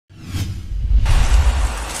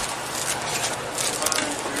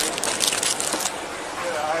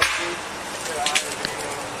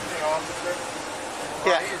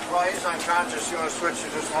conscious, you want to switch to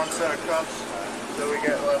just one set of cuffs so we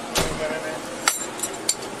get less movement in there?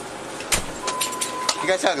 You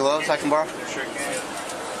guys have gloves I can borrow? Sure can.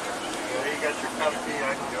 Yeah, you got your cuff key,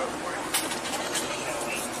 I can do it for you.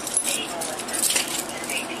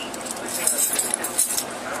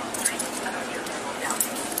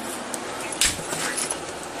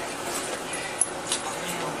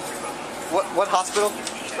 What hospital?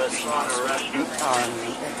 That's on arrest.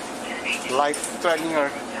 Life-threatening or?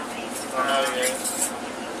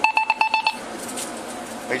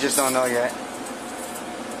 We just don't know yet.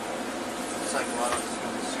 It's like a lot of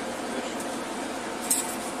supervision.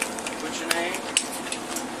 What's your name?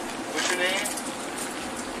 What's your name?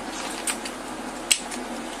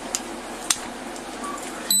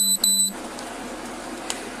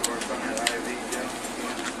 Work on that IV,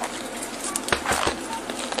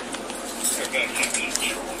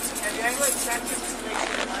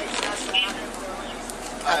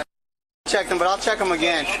 I checked them, but I'll check them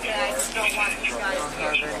again. Don't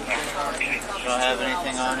have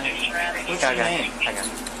anything on it? What's your name? I got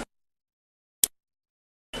it.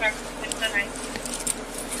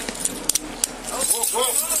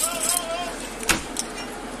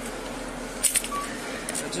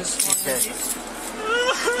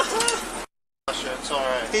 It's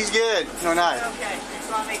alright. He's good. No, not.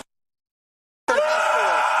 Okay.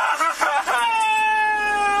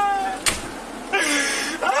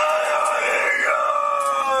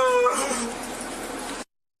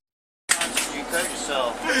 You cut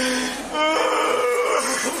yourself.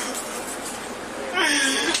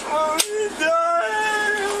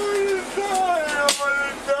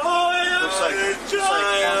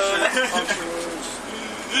 Puncture wounds.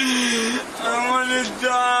 I want to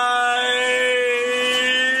die.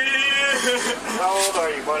 How old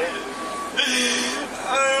are you, buddy? I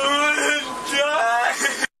want to die.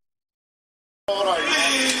 How old are you?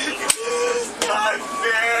 It's not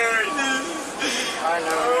fair. I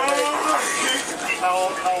know. How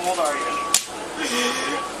old are you?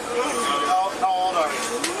 How old are you?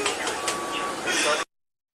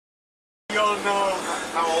 Y'all know.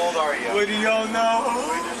 How old are you? What do y'all know?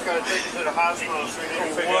 We just gotta take you to the hospital so we can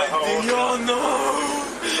figure out how What old do y'all know?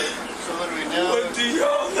 So what do we do? What do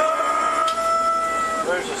y'all know?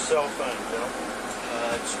 There's a cell phone, Bill.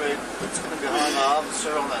 It's right. It's gonna be behind the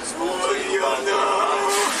officer on that small What do table. y'all know?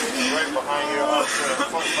 Right behind you, officer.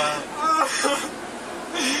 Front line.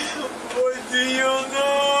 What do you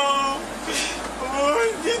know?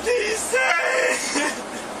 What did he say?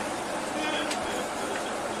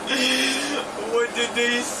 What did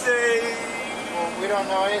they say? Well, we don't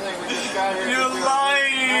know anything. We just got here. You're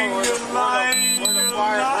lying. We're You're lying. We're the You're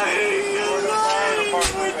fire. lying. We're You're the fire lying.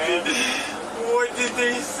 department, man. What did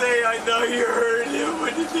they say? I know you heard it.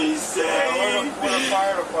 What did they say? We're the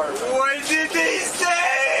fire department. What did they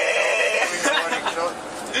say?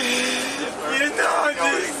 You know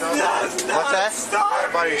this does not What's that? stop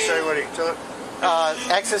Everybody say what he took.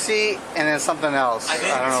 Ecstasy and then something else. I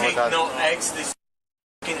didn't don't know take what that. no ecstasy,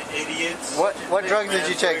 fucking idiots. What drugs did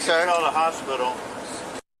you take, sir? Call the hospital.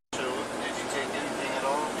 So, did you take anything at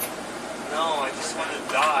all? No, I just want to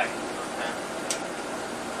die. Okay.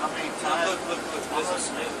 How many No, times? look, I'm listen.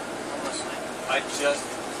 listening. I'm listening. I just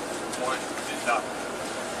want to die.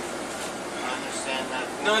 I understand that.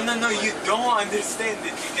 No, you don't understand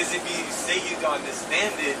it, because if you say you don't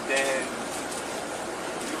understand it, then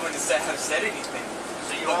you wouldn't have said anything.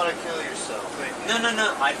 So you want to kill yourself? No,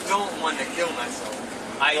 I don't want to kill myself.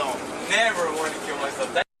 I never want to kill myself.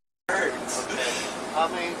 That hurts. Okay. How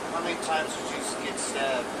many times did you get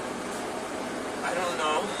stabbed? I don't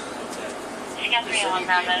know. She got 301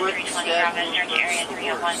 Bravo, 320 Bravo, search area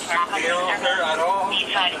 301 for They don't hurt at all.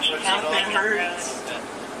 Nothing hurts.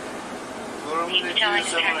 What I'm going to do telling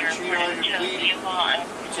is the I'm going to turn treat all your to a bleeding. vehicle and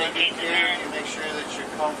Take locate the care of man you. Make sure that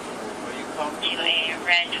you're comfortable. Are you to comfortable? a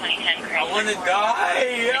red 2010 Cruise. I want to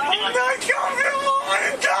die. I'm not comfortable. I want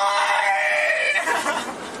to die.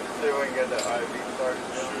 See if we can get that IV started.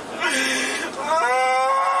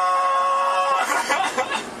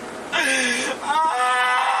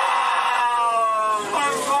 My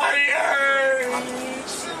body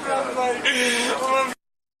hurts. My body hurts.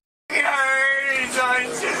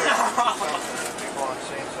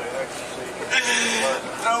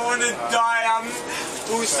 I want to die.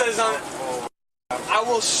 Who says I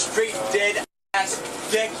will straight dead ass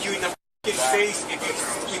deck you in the fucking face if you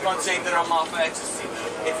keep on saying that I'm off ecstasy.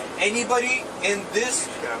 If anybody in this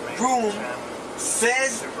room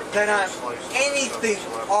says that I'm anything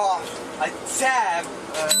off a tab,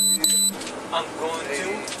 I'm going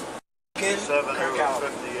to fucking kirk out.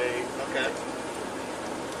 Okay.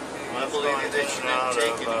 I believe that you didn't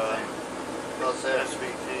take anything. How's that?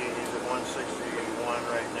 SVT, he's at 161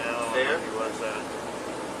 right now. There? He was at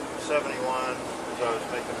 71 as I was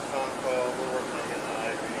making a phone call. We're working on getting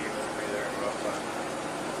an IV. We'll be there in about 5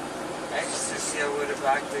 minutes. Ecstasy, I would have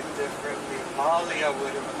acted differently. Molly, I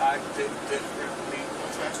would have acted differently.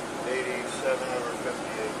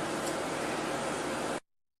 87/58.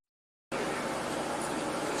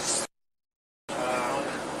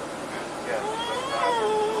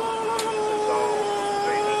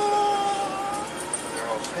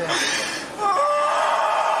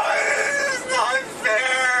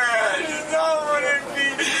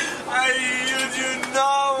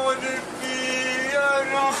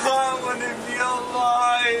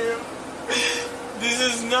 This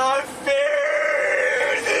is not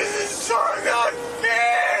fair! This is so not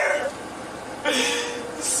fair!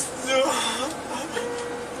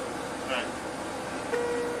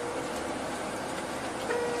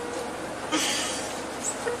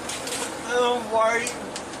 Why?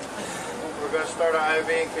 We're going to start an IV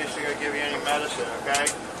in case they're going to give you any medicine, okay?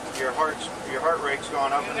 Your heart rate's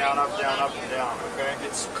going up and down, up, down, up and down, okay?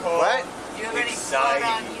 It's called What?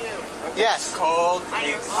 anxiety. Yes. It's called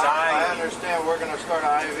I anxiety. understand. We're going to start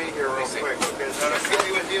an IV here real quick, okay? Is that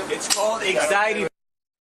okay with you? It's called anxiety.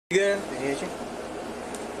 Did he hit you?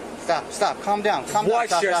 Stop. Calm down.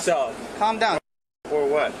 Watch yourself. Calm down. Or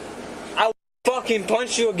what? I'll fucking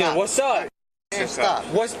punch you again. Stop. What's up? Stop.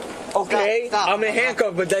 What's okay? Stop. I'm in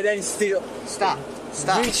handcuff, but that didn't still Stop.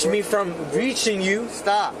 reach me from reaching you.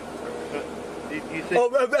 Stop. You think?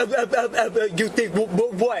 Oh, you think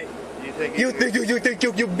what? You think? You think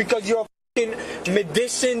you because you're a fucking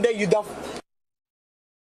medicine that you don't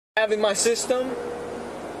have in my system?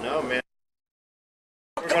 No, man.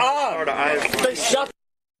 We're going to start an IV. Then shut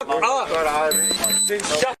up. Start an IV. Then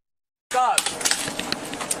shut up.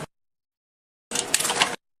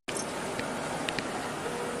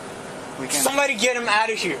 Somebody get him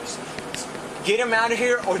out of here. Get him out of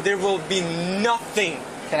here, or there will be nothing.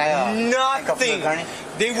 Can I handcuff the nothing. attorney?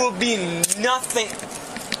 There will be nothing.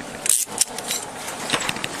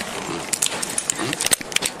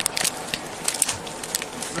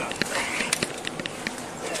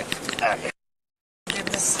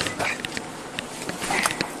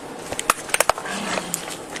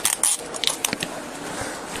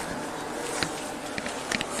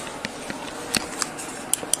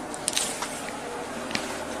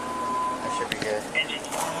 That should be good.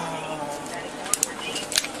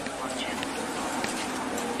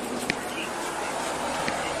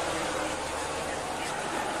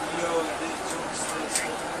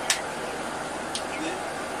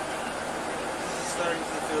 Starting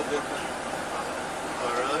to feel different.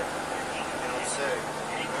 Oh, really? You don't say.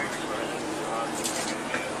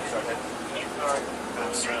 Alright.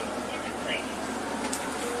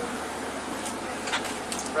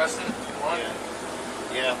 Preston, one.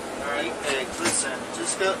 Yeah. Alright. Hey, listen.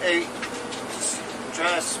 Just go. Hey. Just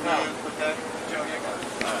try to smooth, okay? Joe, you got it.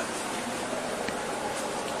 Alright.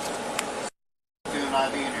 Do an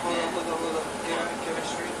IV in your hand. Hold up. Can I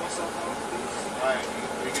straighten myself out, please? Alright.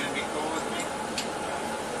 You gonna be cool with me?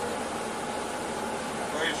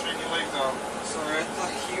 Go ahead, straighten your legs out. Sorry, I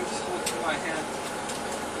thought he was holding my hand.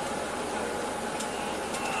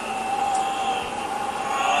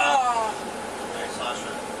 Hey, Sasha.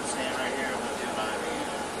 Stand right here. I'm gonna do an IV.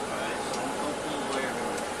 Alright. So don't pull away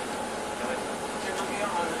everywhere. Okay? Can I be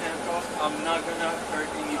on the handcuff? I'm not gonna hurt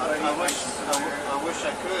anybody. I wish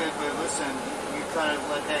I could, but listen, you kind of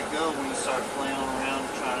let that go when you start flailing around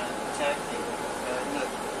trying to attack people. Look,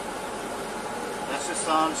 that's just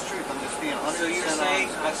the honest truth. I'm just being 100% So you're saying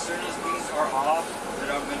honest. as soon as these are off, that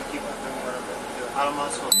I'm gonna keep on doing what I'm gonna do? How am I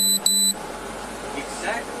supposed to?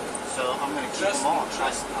 Exactly. So I'm going to keep Trust them me, on.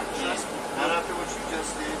 trust me, trust me. Not after what you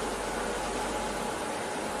just did.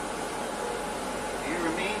 You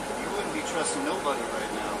or me, you wouldn't be trusting nobody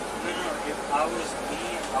right now. No. If I was me,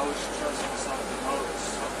 I was trusting something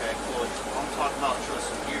else. Okay, cool. I'm talking about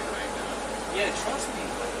trusting you right now. Yeah, trust me.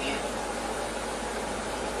 Yeah.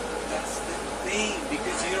 That's the thing,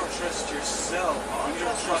 because you don't trust yourself. I You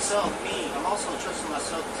don't trust trust myself. me. I'm also trusting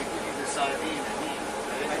myself to give you this IV in your hand.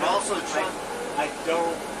 Okay? I'm also trust. I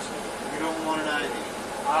don't. You don't want an IV.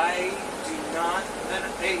 I do not.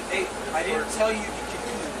 Hey, I didn't tell you you could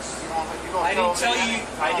do this. I didn't tell you.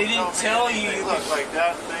 I didn't tell you. Look like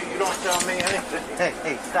that. You don't tell me anything. Hey,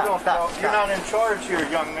 You stop. don't tell- You're not in charge here,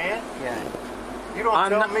 young man. Yeah. You don't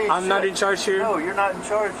tell me. I'm not shit. in charge here. No, you're not in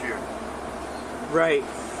charge here. Right.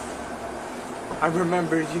 I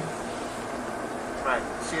remembered you. Right.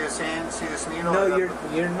 See this hand? See this needle? No,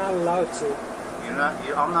 you're not allowed to. You're not.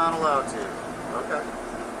 I'm not allowed to. Okay.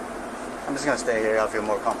 I'm just gonna stay here. I'll feel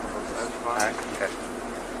more comfortable. That's fine. All right. Okay.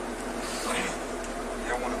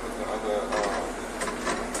 Yeah, want to put the other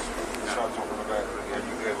shots over the back. Yeah,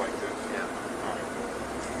 you good like this? Yeah. All right.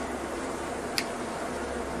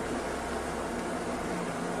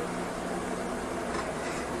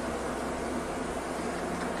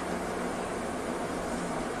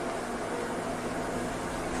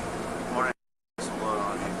 More some blood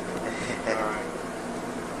on you. All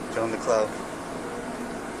right. Join the club.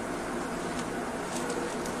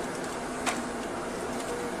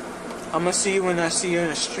 I'm gonna see you when I see you in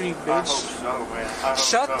the street, I hope bitch. so, man. I hope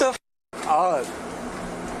Shut so. the f up.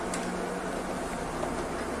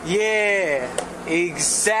 Yeah,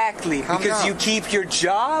 exactly. Calm because down. you keep your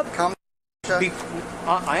job. Calm down. Be-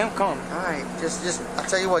 I am calm. Alright, just I'll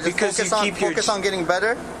tell you what, just Because focus you on keep your- focus on getting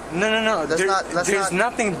better. No. Let's There's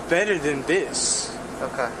not- nothing better than this.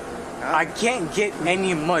 Okay. I can't get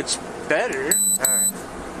any much better. Alright.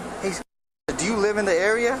 Hey, do you live in the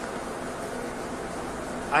area?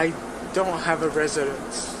 I don't have a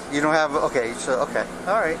residence. You don't have, okay, so, okay.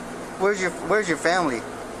 Alright. Where's your family?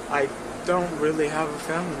 I don't really have a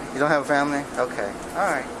family. You don't have a family? Okay.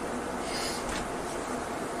 Alright.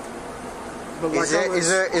 But Is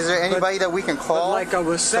there anybody that we can call but like I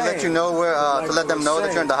was to let saying, you know where, like to let I them was know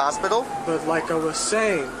that you're in saying. the hospital? But like I was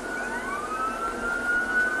saying,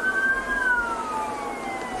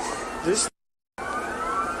 this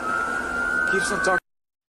keeps on talking.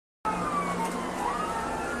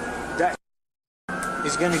 That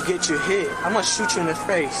is gonna get you hit. I'm gonna shoot you in the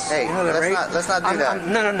face. Hey, you know that, right? let's not do that.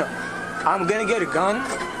 No. I'm gonna get a gun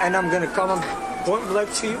and I'm gonna come point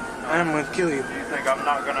blank to you and I'm gonna kill you. Do you think I'm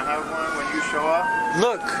not going to have one when you show up?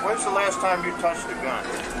 Look, When's the last time you touched a gun?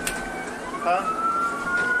 Huh?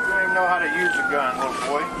 You don't even know how to use a gun, little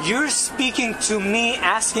boy. you're speaking to me,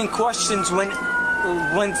 asking questions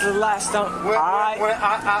when's the last time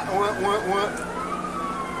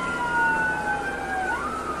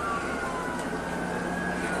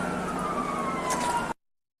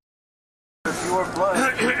If you are blood,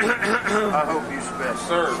 I hope you spit.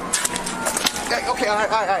 Sir. Okay, alright.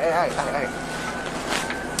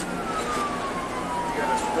 You got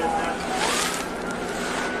a spit now?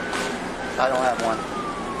 I don't have one.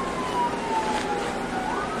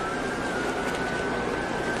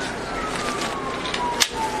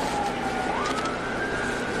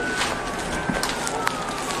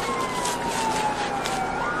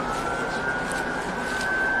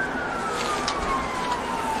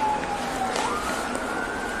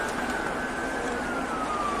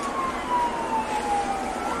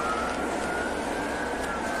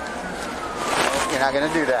 You're not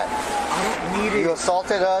gonna do that. I don't need it. You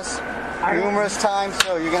assaulted us numerous times,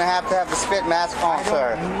 so you're gonna have to have the spit mask on, I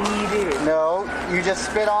sir. don't need it. No, you just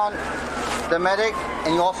spit on the medic,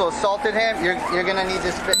 and you also assaulted him. You're gonna need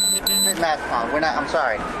the spit mask on. I'm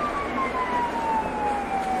sorry.